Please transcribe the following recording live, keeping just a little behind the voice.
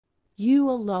You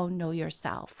alone know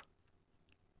yourself.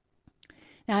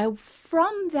 Now,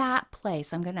 from that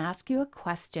place, I'm going to ask you a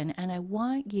question, and I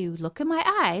want you, look in my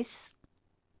eyes.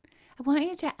 I want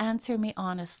you to answer me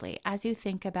honestly as you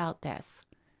think about this.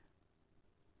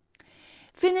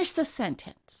 Finish the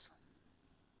sentence.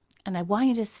 And I want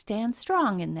you to stand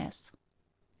strong in this.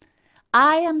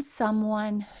 I am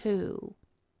someone who.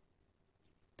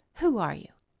 Who are you?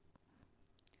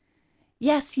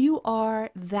 Yes, you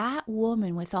are that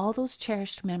woman with all those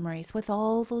cherished memories, with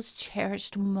all those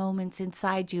cherished moments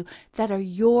inside you that are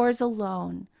yours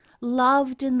alone,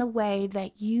 loved in the way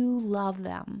that you love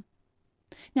them.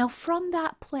 Now, from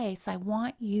that place, I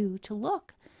want you to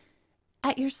look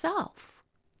at yourself.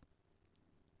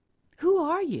 Who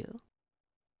are you?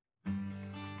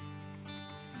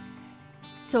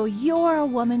 So you're a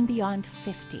woman beyond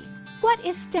 50. What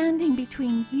is standing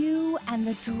between you and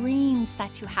the dreams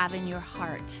that you have in your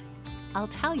heart? I'll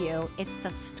tell you, it's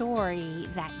the story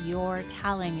that you're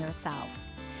telling yourself.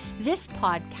 This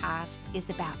podcast is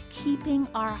about keeping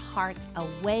our hearts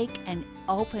awake and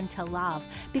open to love,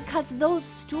 because those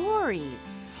stories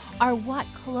are what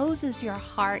closes your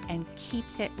heart and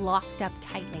keeps it locked up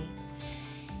tightly.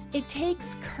 It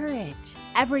takes courage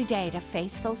every day to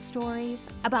face those stories,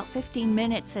 about 15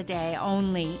 minutes a day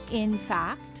only, in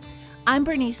fact. I'm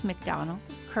Bernice McDonald,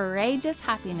 Courageous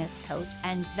Happiness Coach,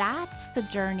 and that's the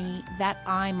journey that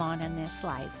I'm on in this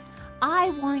life. I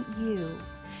want you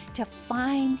to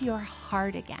find your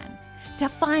heart again, to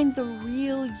find the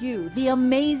real you, the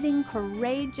amazing,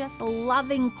 courageous,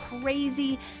 loving,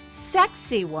 crazy,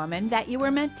 sexy woman that you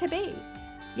were meant to be.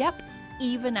 Yep,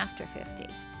 even after 50.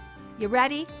 You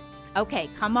ready? Okay,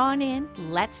 come on in.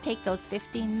 Let's take those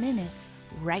 15 minutes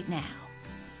right now.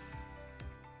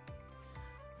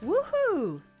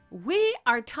 Woohoo! We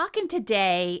are talking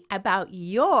today about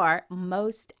your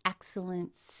most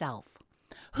excellent self.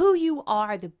 Who you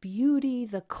are, the beauty,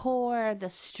 the core, the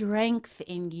strength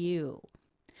in you.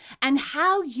 And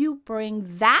how you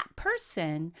bring that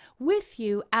person with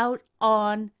you out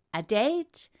on a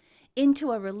date,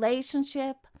 into a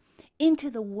relationship,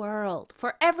 into the world,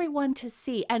 for everyone to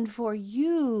see and for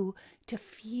you to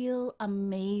feel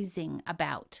amazing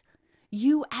about.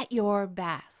 You at your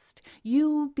best.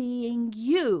 You being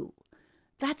you.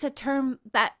 That's a term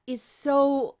that is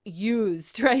so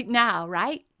used right now,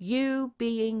 right? You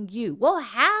being you. Well,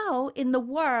 how in the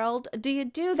world do you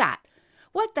do that?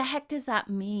 What the heck does that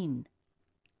mean?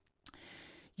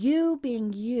 You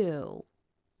being you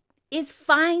is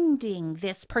finding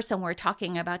this person we're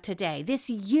talking about today, this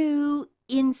you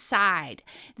inside.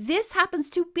 This happens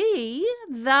to be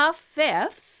the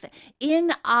 5th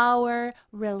in our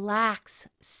Relax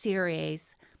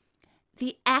series.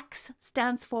 The X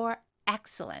stands for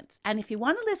excellence. And if you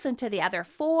want to listen to the other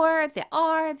 4, the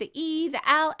R, the E, the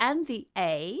L, and the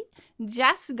A,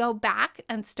 just go back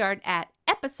and start at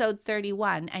episode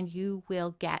 31 and you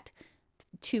will get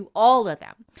to all of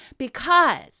them.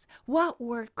 Because what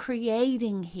we're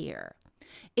creating here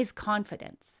is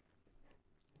confidence.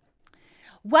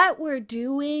 What we're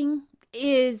doing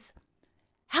is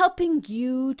helping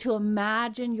you to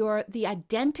imagine the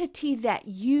identity that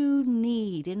you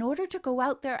need in order to go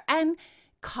out there and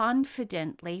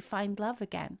confidently find love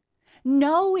again,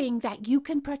 knowing that you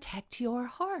can protect your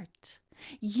heart.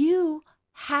 You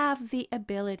have the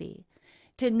ability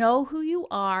to know who you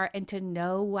are and to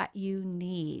know what you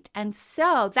need. And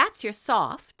so that's your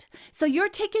soft. So you're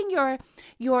taking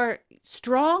your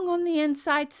strong on the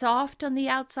inside, soft on the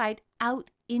outside,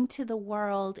 out into the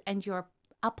world, and you're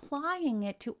applying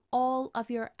it to all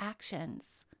of your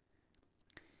actions.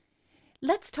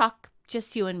 Let's talk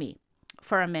just you and me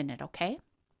for a minute, okay?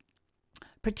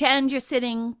 Pretend you're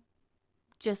sitting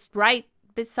just right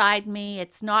beside me.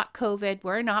 It's not COVID.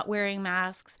 We're not wearing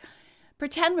masks.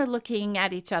 Pretend we're looking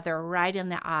at each other right in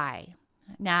the eye.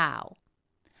 Now,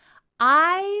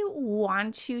 I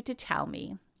want you to tell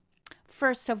me,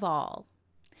 first of all,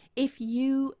 if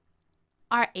you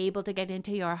are able to get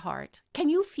into your heart. Can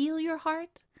you feel your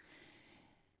heart?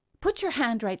 Put your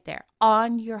hand right there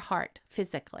on your heart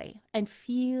physically and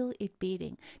feel it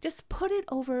beating. Just put it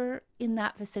over in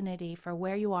that vicinity for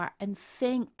where you are and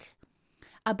think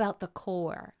about the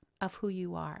core of who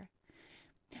you are.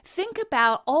 Think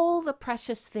about all the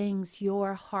precious things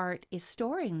your heart is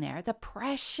storing there, the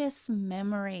precious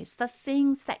memories, the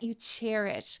things that you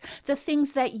cherish, the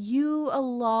things that you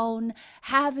alone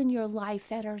have in your life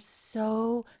that are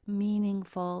so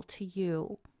meaningful to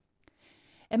you.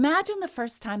 Imagine the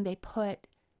first time they put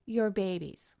your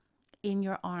babies in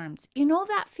your arms. You know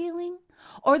that feeling?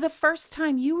 Or the first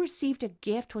time you received a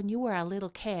gift when you were a little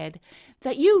kid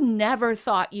that you never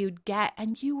thought you'd get,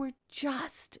 and you were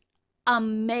just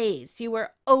amazed. You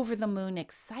were over the moon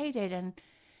excited and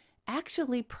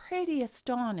actually pretty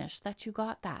astonished that you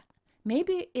got that.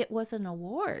 Maybe it was an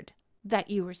award that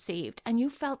you received and you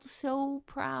felt so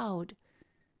proud.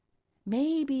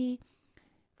 Maybe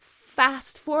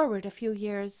fast forward a few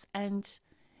years and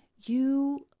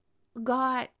you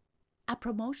got a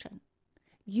promotion.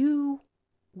 You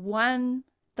won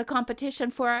the competition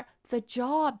for the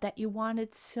job that you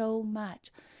wanted so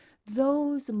much.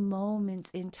 Those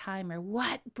moments in time are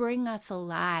what bring us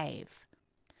alive.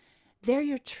 They're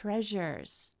your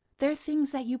treasures. They're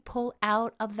things that you pull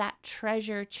out of that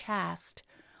treasure chest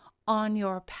on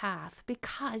your path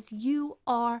because you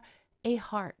are a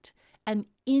heart, an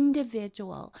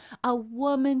individual, a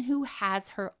woman who has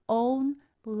her own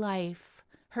life,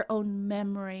 her own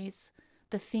memories,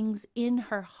 the things in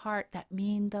her heart that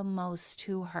mean the most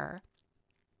to her.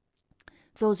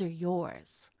 Those are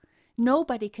yours.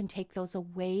 Nobody can take those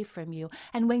away from you.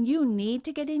 And when you need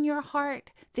to get in your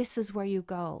heart, this is where you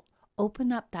go.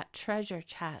 Open up that treasure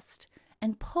chest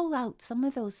and pull out some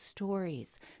of those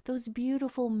stories, those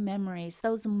beautiful memories,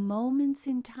 those moments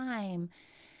in time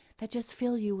that just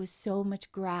fill you with so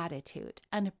much gratitude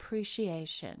and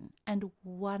appreciation and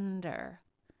wonder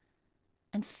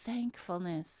and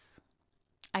thankfulness.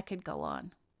 I could go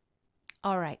on.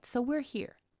 All right, so we're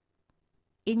here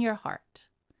in your heart.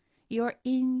 You're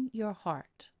in your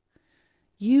heart.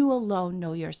 You alone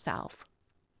know yourself.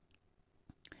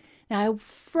 Now,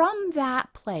 from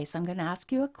that place, I'm going to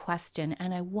ask you a question,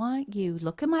 and I want you,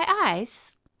 look in my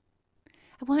eyes.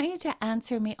 I want you to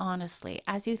answer me honestly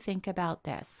as you think about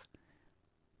this.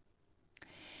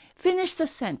 Finish the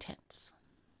sentence.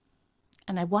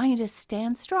 And I want you to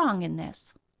stand strong in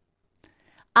this.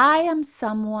 I am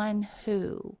someone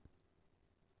who.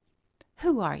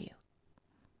 Who are you?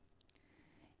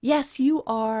 Yes, you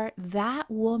are that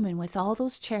woman with all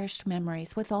those cherished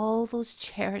memories, with all those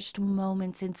cherished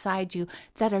moments inside you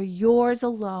that are yours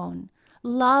alone,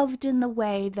 loved in the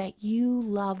way that you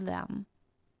love them.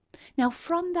 Now,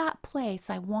 from that place,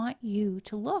 I want you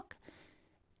to look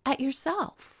at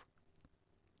yourself.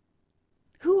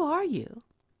 Who are you?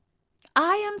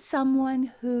 I am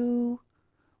someone who,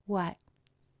 what?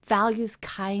 Values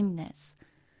kindness.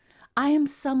 I am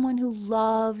someone who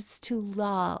loves to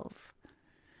love.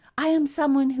 I am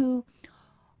someone who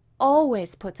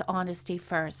always puts honesty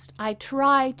first. I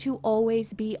try to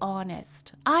always be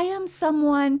honest. I am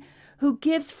someone who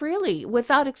gives freely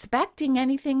without expecting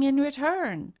anything in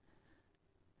return.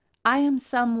 I am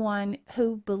someone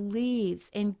who believes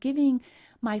in giving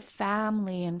my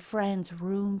family and friends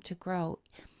room to grow.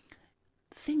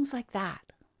 Things like that.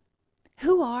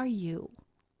 Who are you?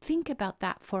 Think about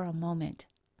that for a moment.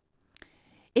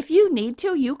 If you need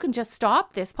to, you can just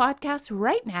stop this podcast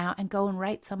right now and go and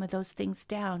write some of those things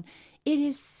down. It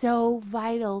is so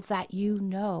vital that you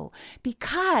know,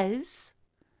 because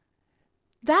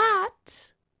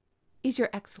that is your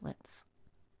excellence.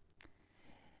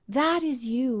 That is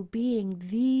you being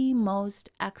the most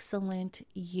excellent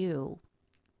you.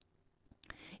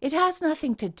 It has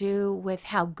nothing to do with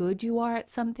how good you are at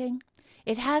something.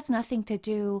 It has nothing to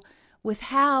do with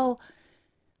how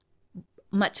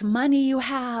much money you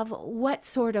have, what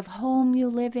sort of home you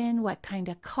live in, what kind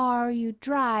of car you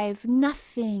drive.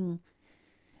 Nothing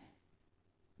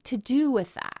to do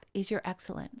with that is your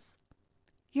excellence.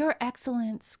 Your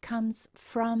excellence comes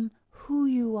from who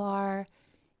you are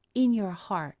in your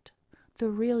heart, the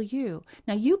real you.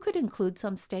 Now, you could include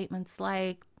some statements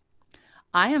like,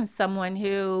 I am someone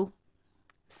who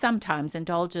sometimes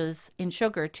indulges in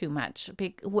sugar too much,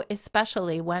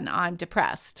 especially when I'm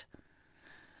depressed.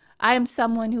 I am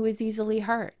someone who is easily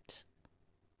hurt.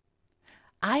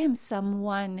 I am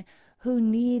someone who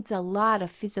needs a lot of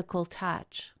physical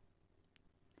touch.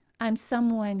 I'm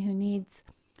someone who needs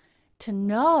to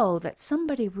know that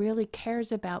somebody really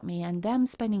cares about me, and them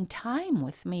spending time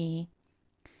with me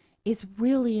is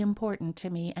really important to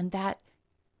me, and that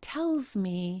tells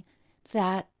me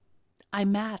that I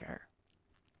matter.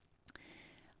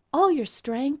 All your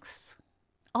strengths,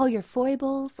 all your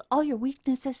foibles, all your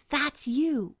weaknesses, that's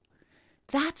you.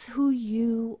 That's who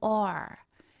you are.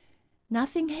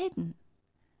 Nothing hidden.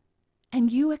 And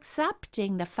you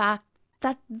accepting the fact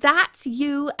that that's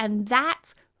you, and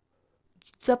that's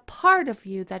the part of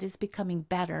you that is becoming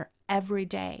better every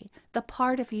day. The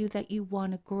part of you that you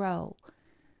want to grow.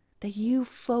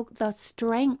 The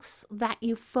strengths that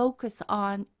you focus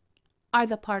on are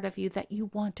the part of you that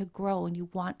you want to grow and you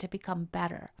want to become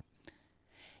better.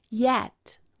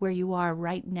 Yet, where you are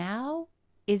right now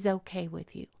is okay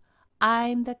with you.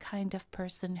 I'm the kind of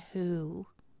person who,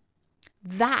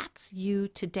 that's you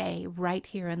today, right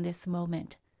here in this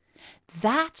moment.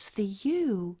 That's the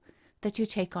you that you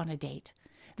take on a date.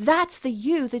 That's the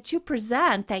you that you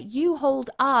present, that you hold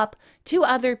up to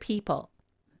other people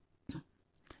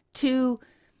to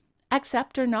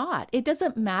accept or not. It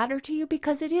doesn't matter to you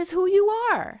because it is who you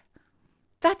are.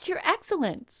 That's your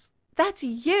excellence. That's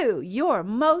you. You're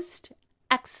most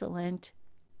excellent.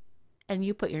 And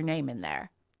you put your name in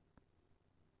there.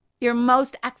 You're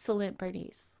most excellent,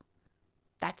 Bernice.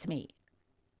 That's me.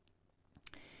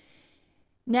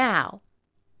 Now,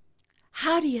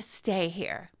 how do you stay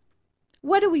here?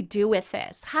 What do we do with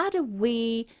this? How do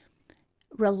we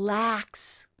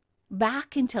relax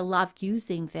back into love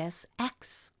using this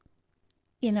X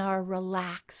in our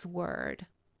relax word?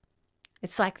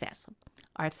 It's like this.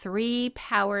 Our 3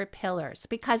 power pillars,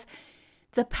 because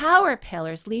the power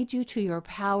pillars lead you to your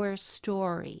power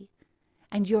story.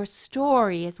 And your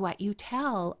story is what you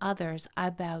tell others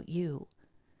about you.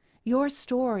 Your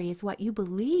story is what you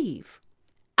believe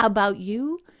about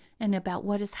you and about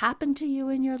what has happened to you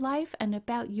in your life and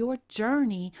about your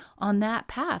journey on that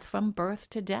path from birth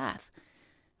to death.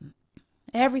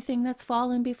 Everything that's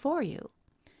fallen before you,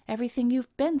 everything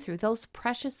you've been through, those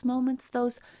precious moments,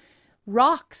 those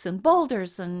rocks and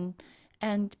boulders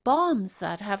and bombs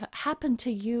that have happened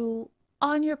to you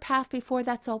on your path before,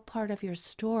 that's all part of your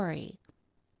story.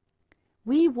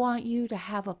 We want you to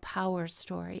have a power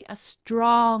story, a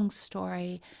strong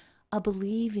story, a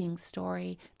believing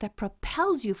story that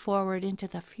propels you forward into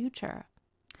the future.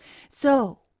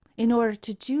 So, in order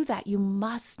to do that, you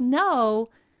must know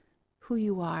who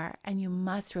you are, and you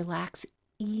must relax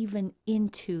even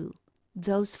into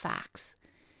those facts,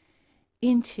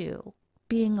 into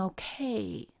being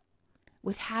okay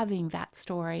with having that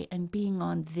story and being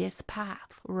on this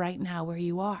path right now where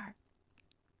you are.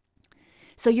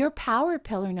 So your power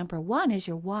pillar number 1 is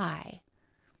your why.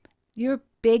 Your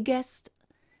biggest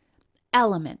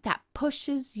element that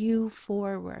pushes you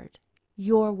forward.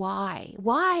 Your why.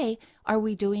 Why are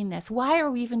we doing this? Why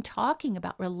are we even talking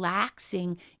about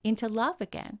relaxing into love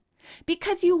again?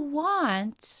 Because you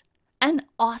want an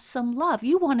awesome love.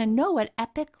 You want to know what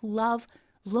epic love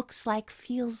looks like,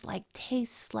 feels like,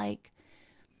 tastes like.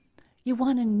 You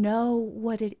want to know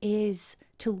what it is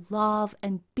to love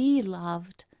and be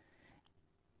loved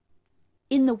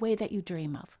in the way that you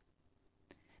dream of.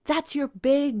 That's your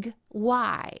big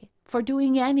why for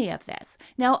doing any of this.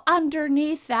 Now,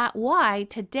 underneath that why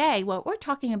today, what we're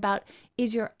talking about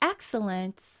is your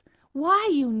excellence, why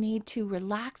you need to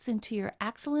relax into your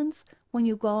excellence when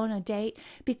you go on a date,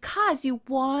 because you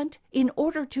want, in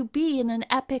order to be in an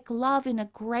epic love, in a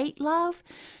great love,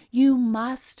 you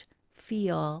must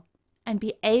feel and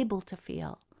be able to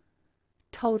feel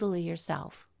totally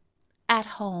yourself, at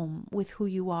home with who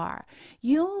you are.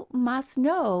 You must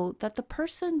know that the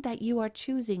person that you are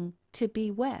choosing to be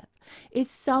with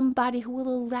is somebody who will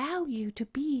allow you to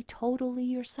be totally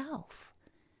yourself.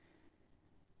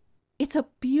 It's a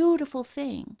beautiful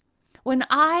thing. When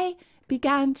I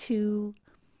began to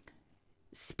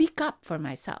speak up for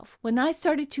myself, when I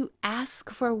started to ask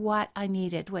for what I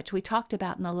needed, which we talked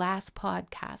about in the last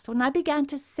podcast, when I began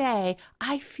to say,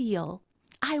 I feel,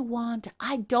 I want,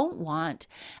 I don't want.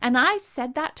 And I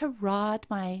said that to Rod,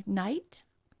 my knight,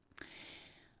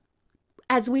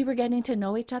 as we were getting to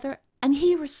know each other. And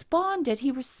he responded,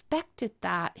 he respected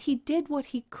that. He did what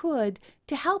he could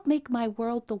to help make my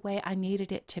world the way I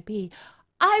needed it to be.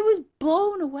 I was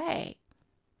blown away.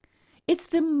 It's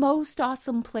the most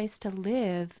awesome place to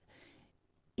live.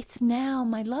 It's now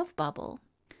my love bubble.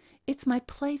 It's my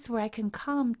place where I can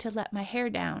come to let my hair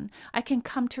down. I can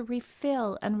come to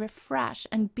refill and refresh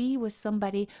and be with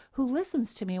somebody who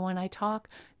listens to me when I talk.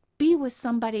 Be with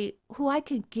somebody who I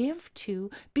can give to.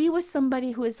 Be with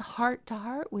somebody who is heart to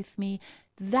heart with me.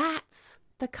 That's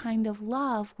the kind of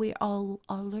love we all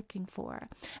are looking for.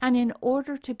 And in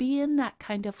order to be in that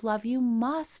kind of love, you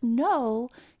must know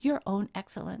your own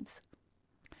excellence.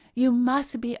 You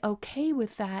must be okay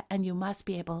with that, and you must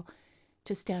be able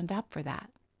to stand up for that.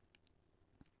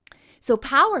 So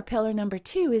power pillar number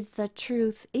 2 is the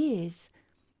truth is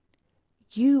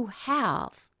you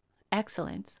have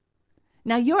excellence.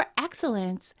 Now your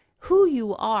excellence, who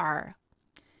you are,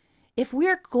 if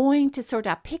we're going to sort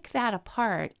of pick that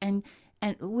apart, and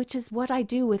which is what I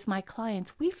do with my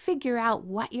clients, we figure out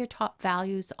what your top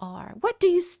values are. What do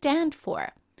you stand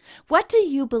for? What do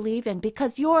you believe in?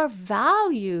 Because your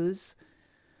values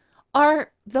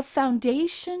are the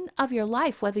foundation of your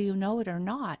life, whether you know it or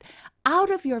not.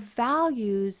 Out of your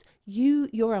values,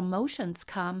 your emotions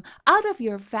come. Out of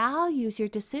your values, your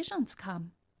decisions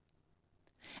come.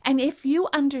 And if you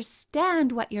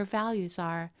understand what your values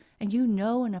are, and you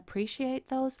know and appreciate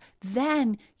those,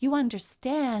 then you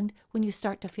understand when you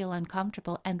start to feel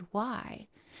uncomfortable and why.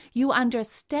 You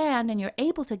understand and you're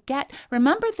able to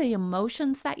remember the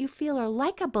emotions that you feel are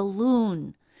like a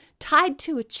balloon tied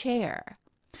to a chair.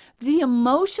 The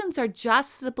emotions are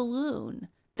just the balloon.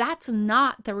 That's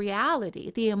not the reality.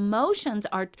 The emotions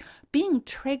are being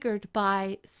triggered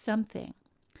by something.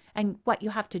 And what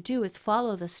you have to do is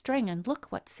follow the string and look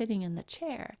what's sitting in the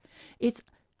chair. It's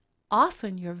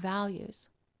often your values.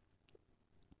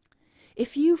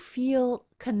 If you feel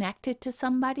connected to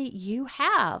somebody, you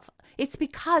have. It's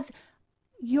because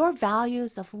your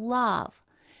values of love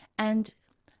and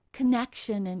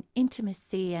connection and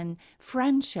intimacy and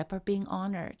friendship are being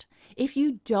honored. If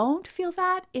you don't feel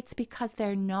that, it's because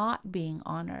they're not being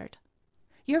honored.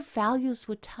 Your values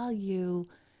would tell you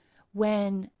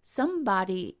when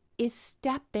somebody is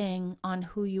stepping on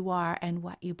who you are and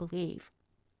what you believe.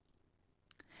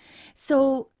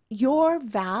 So your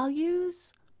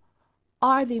values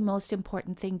are the most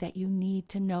important thing that you need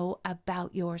to know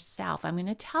about yourself. I'm going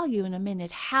to tell you in a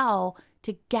minute how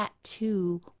to get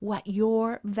to what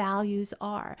your values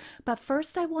are. But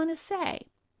first I want to say,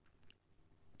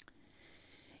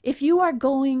 if you are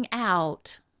going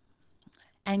out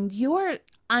and you're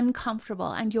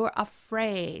uncomfortable and you're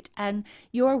afraid and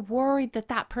you're worried that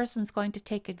that person's going to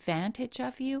take advantage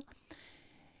of you,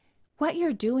 what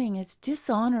you're doing is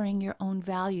dishonoring your own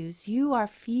values. You are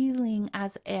feeling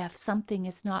as if something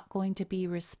is not going to be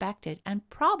respected, and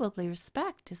probably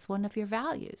respect is one of your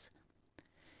values.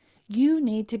 You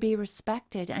need to be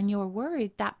respected, and you're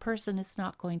worried that person is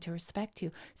not going to respect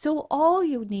you. So all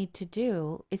you need to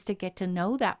do is to get to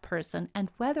know that person, and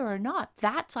whether or not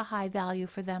that's a high value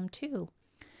for them too.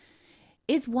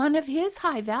 Is one of his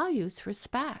high values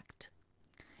respect?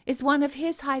 Is one of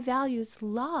his high values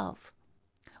love?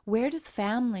 Where does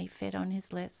family fit on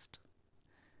his list?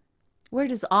 Where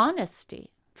does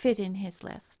honesty fit in his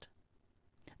list?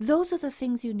 Those are the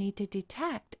things you need to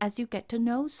detect as you get to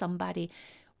know somebody.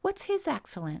 What's his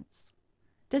excellence?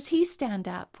 Does he stand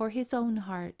up for his own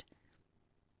heart?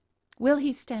 Will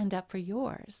he stand up for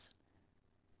yours?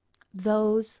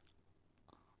 Those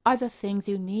are the things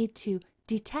you need to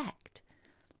detect.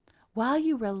 While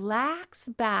you relax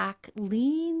back,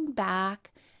 lean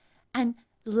back, and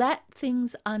let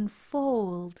things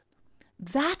unfold,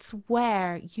 that's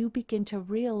where you begin to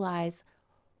realize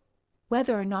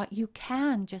whether or not you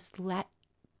can just let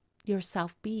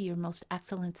yourself be your most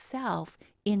excellent self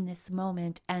in this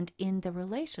moment and in the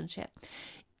relationship.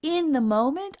 In the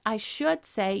moment, I should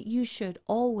say, you should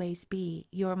always be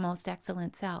your most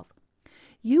excellent self.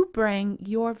 You bring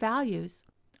your values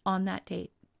on that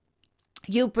date.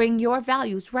 You bring your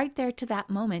values right there to that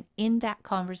moment in that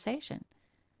conversation.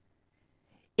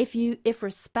 If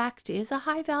respect is a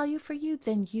high value for you,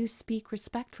 then you speak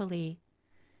respectfully.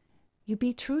 You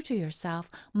be true to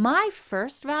yourself. My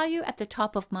first value at the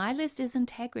top of my list is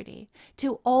integrity.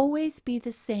 To always be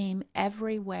the same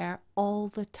everywhere, all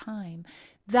the time.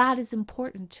 That is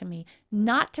important to me.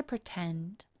 Not to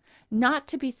pretend, not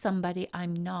to be somebody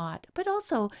I'm not, but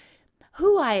also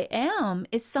who I am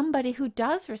is somebody who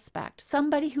does respect,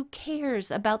 somebody who cares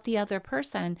about the other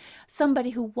person,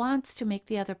 somebody who wants to make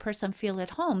the other person feel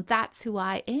at home. That's who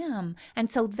I am. And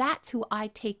so that's who I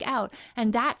take out,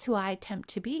 and that's who I attempt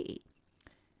to be.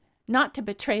 Not to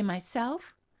betray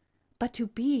myself, but to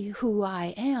be who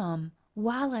I am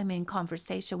while I'm in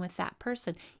conversation with that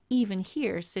person, even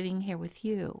here, sitting here with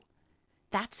you.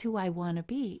 That's who I want to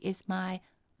be, is my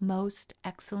most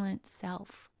excellent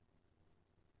self.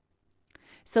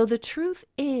 So the truth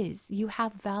is, you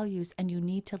have values and you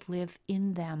need to live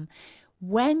in them.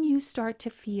 When you start to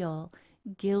feel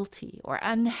guilty or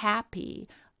unhappy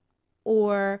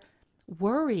or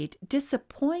worried,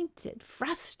 disappointed,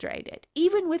 frustrated,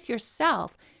 even with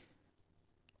yourself,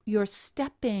 you're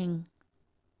stepping,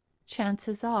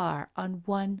 chances are, on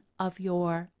one of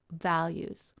your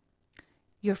values.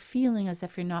 You're feeling as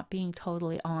if you're not being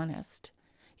totally honest.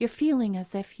 You're feeling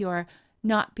as if you're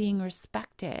not being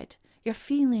respected. You're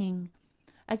feeling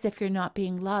as if you're not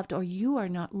being loved, or you are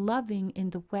not loving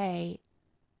in the way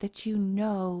that you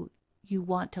know you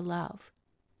want to love.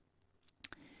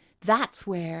 That's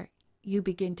where you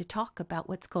begin to talk about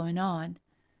what's going on.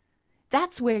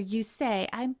 That's where you say,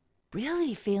 I'm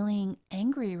really feeling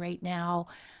angry right now.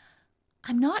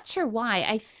 I'm not sure why.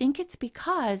 I think it's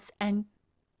because, and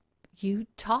you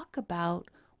talk about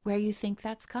where you think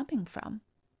that's coming from.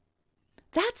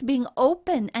 That's being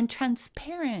open and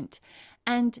transparent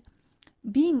and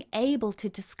being able to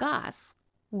discuss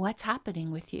what's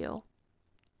happening with you.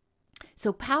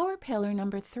 So power pillar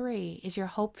number 3 is your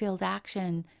hope-filled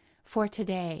action for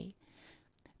today.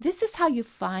 This is how you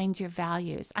find your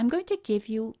values. I'm going to give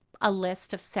you a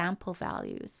list of sample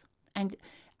values, and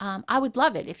I would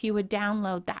love it if you would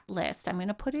download that list. I'm going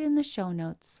to put it in the show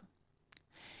notes.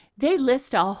 They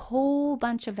list a whole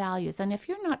bunch of values. And if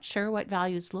you're not sure what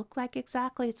values look like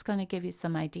exactly, it's going to give you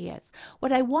some ideas.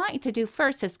 What I want you to do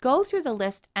first is go through the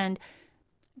list and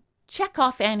check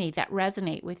off any that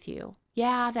resonate with you.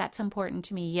 Yeah, that's important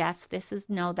to me. Yes,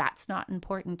 no, that's not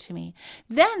important to me.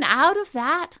 Then out of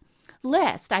that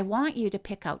list, I want you to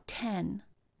pick out 10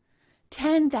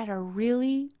 that are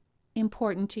really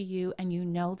important to you, and you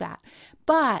know that.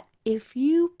 But if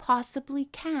you possibly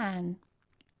can,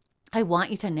 I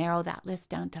want you to narrow that list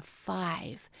down to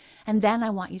 5. And then I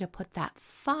want you to put that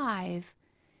 5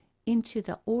 into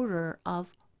the order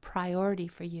of priority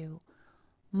for you.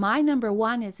 My number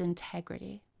 1 is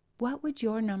integrity. What would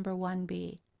your number 1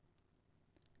 be?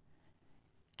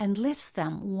 And list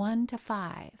them 1 to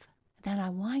 5. Then I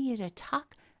want you to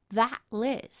tuck that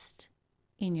list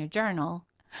in your journal,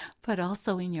 but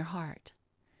also in your heart,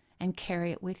 and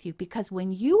carry it with you. Because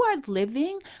when you are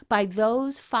living by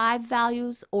those 5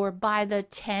 values, or by the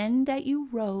 10 that you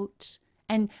wrote,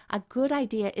 and a good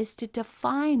idea is to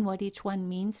define what each one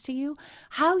means to you,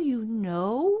 how you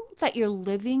know that you're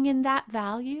living in that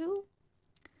value,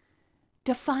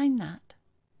 define that.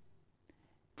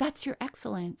 That's your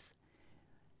excellence.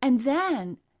 And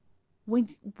then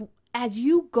as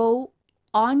you go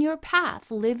on your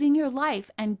path, living your life,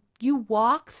 and you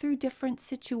walk through different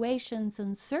situations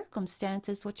and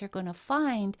circumstances, what you're going to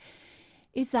find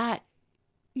is that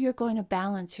you're going to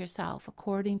balance yourself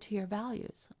according to your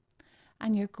values.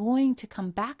 And you're going to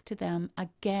come back to them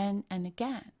again and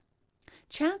again.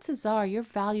 Chances are your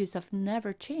values have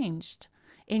never changed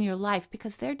in your life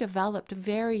because they're developed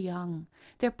very young.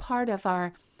 They're part of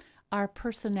our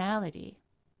personality.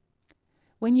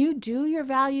 When you do your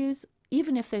values,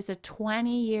 even if there's a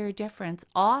 20-year difference,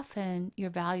 often your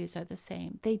values are the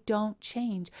same. They don't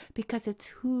change because it's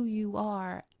who you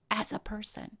are as a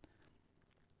person.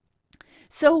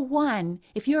 So 1,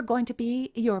 if you're going to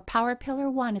be your power pillar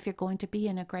 1, if you're going to be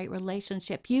in a great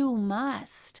relationship, you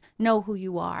must know who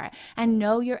you are and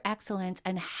know your excellence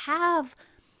and have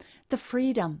the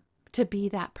freedom to be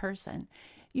that person.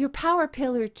 Your power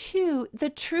pillar 2, the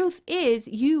truth is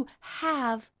you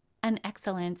have an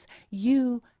excellence.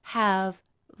 You have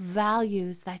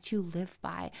values that you live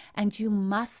by, and you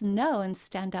must know and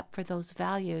stand up for those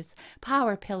values.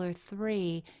 Power pillar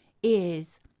 3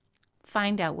 is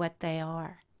find out what they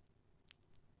are.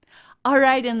 All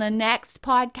right, in the next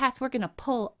podcast, we're going to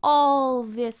pull all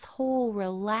this whole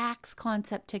relax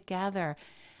concept together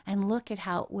and look at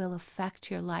how it will affect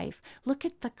your life. Look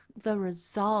at the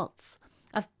results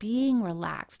of being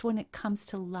relaxed when it comes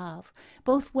to love,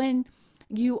 both when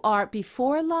you are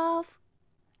before love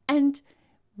and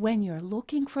when you're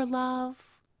looking for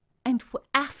love and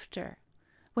after,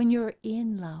 when you're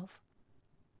in love.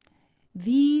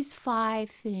 These 5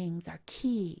 things are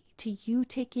key to you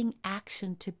taking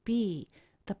action to be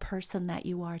the person that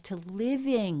you are, to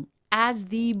living as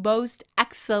the most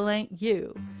excellent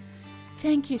you.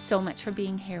 Thank you so much for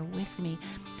being here with me.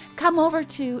 Come over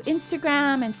to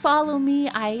Instagram and follow me.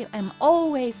 I am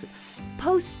always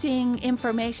posting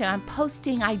information. I'm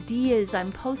posting ideas.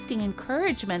 I'm posting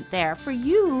encouragement there for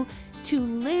you to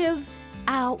live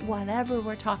out whatever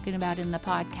we're talking about in the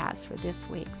podcast for this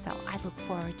week. So I look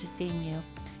forward to seeing you.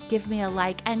 Give me a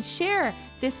like and share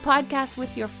this podcast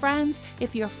with your friends.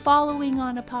 If you're following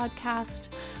on a podcast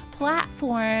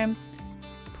platform,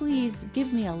 please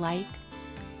give me a like.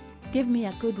 Give me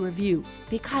a good review,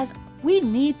 because we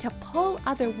need to pull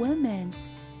other women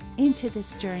into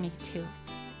this journey too.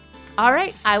 All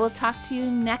right, I will talk to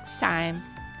you next time.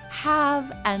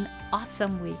 Have an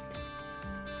awesome week.